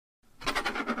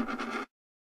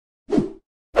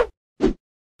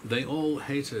they all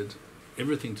hated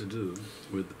everything to do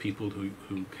with the people who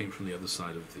came from the other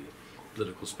side of the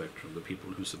political spectrum, the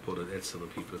people who supported Etzel, the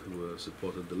people who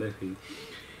supported the Lehi,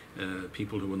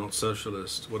 people who were not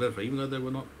socialist, whatever, even though they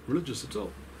were not religious at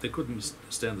all. They couldn't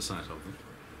stand the sight of them.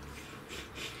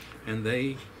 And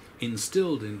they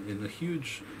instilled in a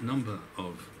huge number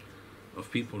of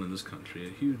people in this country, a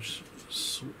huge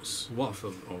swath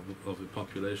of the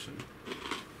population,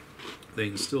 they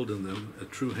instilled in them a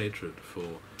true hatred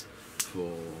for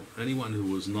anyone who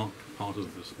was not part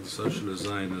of the socialist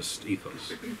Zionist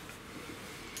ethos.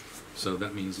 So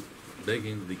that means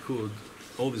Begin, Likud,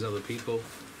 all these other people,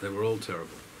 they were all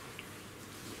terrible.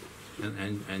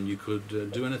 And you could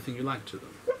do anything you like to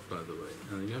them, by the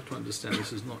way. You have to understand,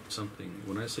 this is not something,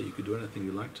 when I say you could do anything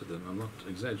you like to them, I'm not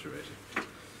exaggerating.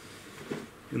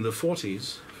 In the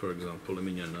 40s, for example, in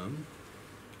Minyanan,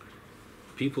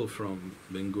 people from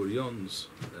Ben Gurion's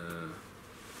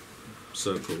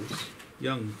circles,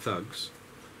 young thugs,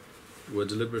 were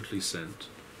deliberately sent.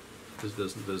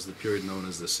 There's the period known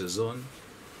as the season,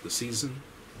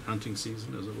 hunting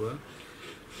season, as it were,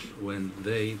 when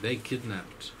they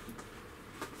kidnapped,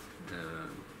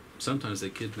 sometimes they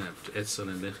kidnapped Etzel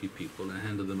and Lehi people and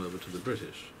handed them over to the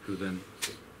British, who then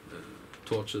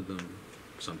tortured them,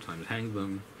 sometimes hanged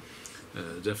them,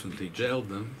 definitely jailed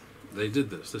them. They did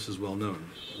this. This is well known.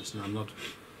 I'm not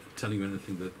telling you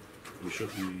anything that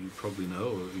you probably know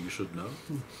or you should know.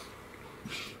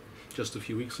 Just a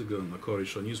few weeks ago in the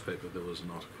Gurion newspaper there was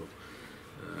an article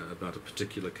about a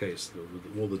particular case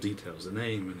with all the details, the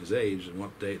name and his age and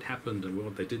what day it happened and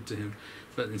what they did to him.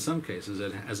 But in some cases,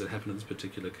 as it happened in this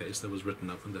particular case, that was written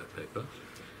up in that paper,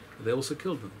 they also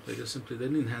killed them. They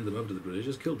didn't hand them over to the British,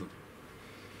 just killed them.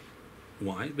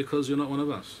 Why? Because you're not one of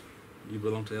us. You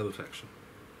belong to the other faction.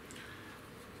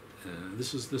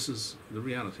 This is the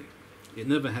reality. It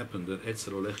never happened that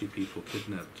Etzel or Lehi people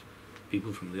kidnapped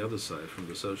people from the other side, from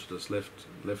the socialist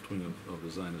left wing of the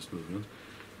Zionist movement,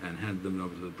 and handed them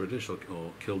over to the British or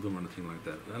killed them or anything like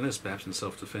that. Unless perhaps in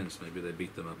self-defense, maybe they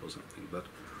beat them up or something. But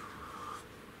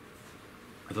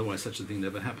otherwise, such a thing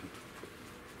never happened.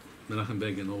 Menachem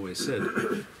Begin always said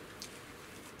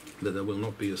that there will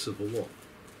not be a civil war.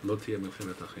 Lo tiyeh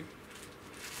milchemet achim.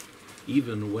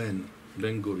 Even when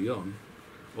Ben Gurion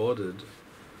ordered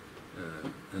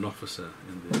an officer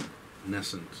in the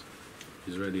nascent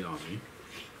Israeli army,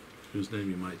 whose name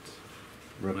you might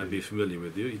be familiar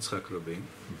with, Yitzhak Rabin,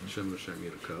 Shem Hashem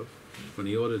Yirkav, when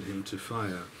he ordered him to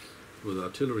fire with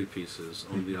artillery pieces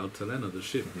on the Altalena, the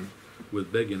ship,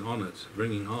 with Begin on it,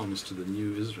 bringing arms to the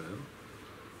new Israel,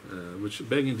 which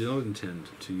Begin did not intend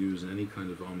to use in any kind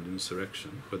of armed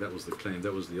insurrection, but that was the claim,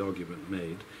 that was the argument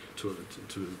made to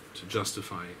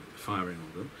justify firing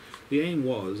on them. The aim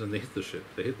was, and they hit the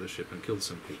ship and killed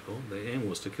some people, the aim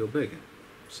was to kill Begin,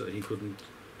 so he couldn't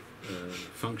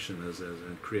function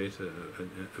and create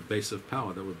a base of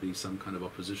power that would be some kind of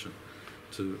opposition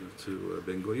to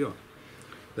Ben Gurion.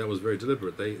 That was very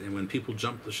deliberate. And when people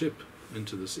jumped the ship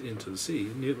into the sea,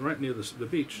 right near the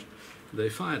beach, they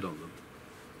fired on them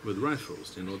with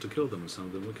rifles in order to kill them, and some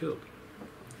of them were killed.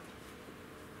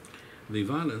 The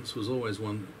violence was always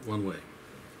one way.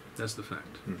 That's the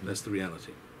fact. That's the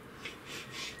reality.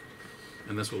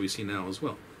 And that's what we see now as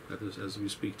well. As we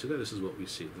speak today, this is what we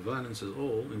see. The violence is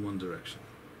all in one direction.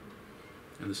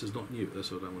 And this is not new.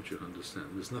 That's what I want you to understand.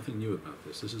 There's nothing new about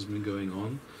this. This has been going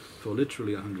on for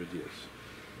literally 100 years.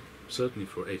 Certainly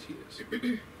for 80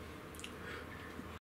 years.